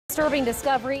Disturbing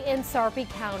discovery in Sarpy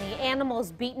County.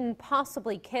 Animals beaten,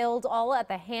 possibly killed, all at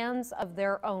the hands of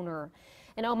their owner.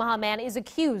 An Omaha man is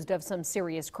accused of some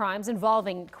serious crimes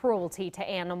involving cruelty to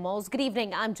animals. Good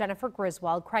evening, I'm Jennifer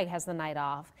Griswold. Craig has the night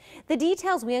off. The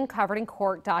details we uncovered in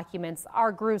court documents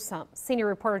are gruesome. Senior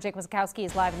reporter Jake Wazikowski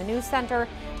is live in the news center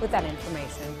with that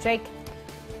information. Jake.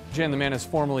 Jen, the man is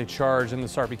formally charged in the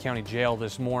Sarpy County jail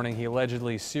this morning. He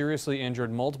allegedly seriously injured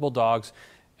multiple dogs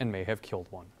and may have killed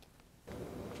one.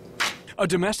 A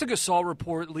domestic assault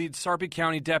report leads Sarpy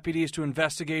County deputies to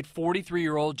investigate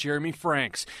 43-year-old Jeremy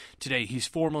Franks. Today, he's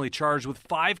formally charged with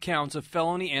 5 counts of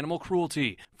felony animal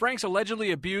cruelty. Franks allegedly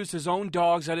abused his own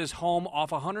dogs at his home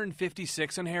off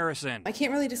 156 in Harrison. I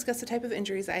can't really discuss the type of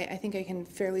injuries. I think I can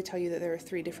fairly tell you that there are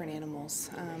 3 different animals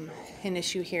an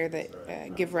issue here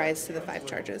that give rise to the 5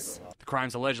 charges. The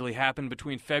crimes allegedly happened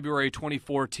between February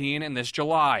 2014 and this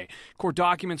July. Court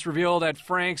documents reveal that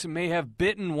Franks may have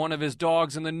bitten one of his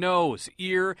dogs in the nose,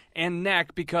 ear, and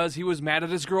neck because he was mad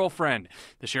at his girlfriend.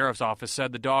 The sheriff's office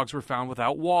said the dogs were found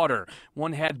without water.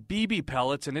 One had BB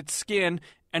pellets in its skin,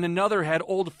 and another had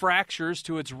old fractures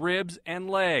to its ribs and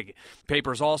leg.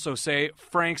 Papers also say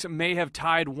Franks may have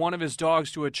tied one of his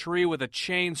dogs to a tree with a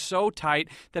chain so tight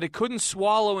that it couldn't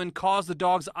swallow and caused the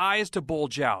dog's eyes to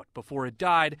bulge out before it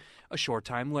died a short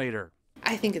time later.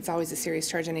 I think it's always a serious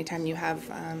charge anytime you have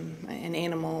an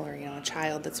animal or a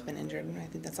child that's been injured. I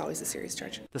think that's always a serious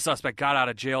charge. The suspect got out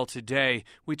of jail today.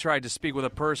 We tried to speak with a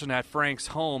person at Franks'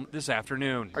 home this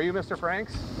afternoon. Are you Mr.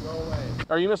 Franks? Go away.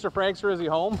 Are you Mr. Franks, or is he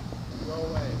home? Go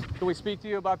away. Can we speak to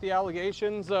you about the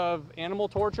allegations of animal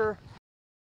torture?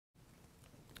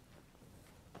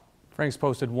 Franks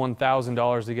posted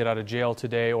 $1,000 to get out of jail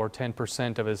today, or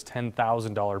 10% of his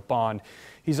 $10,000 bond.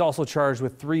 He's also charged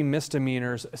with 3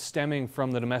 misdemeanors stemming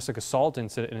from the domestic assault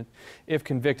incident. If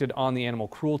convicted on the animal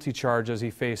cruelty charges, he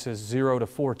faces 0 to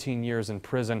 14 years in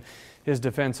prison. His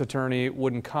defense attorney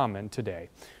wouldn't comment today.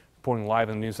 Reporting live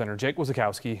in the news center, Jake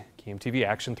Wazikowski, KMTV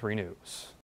Action 3 News.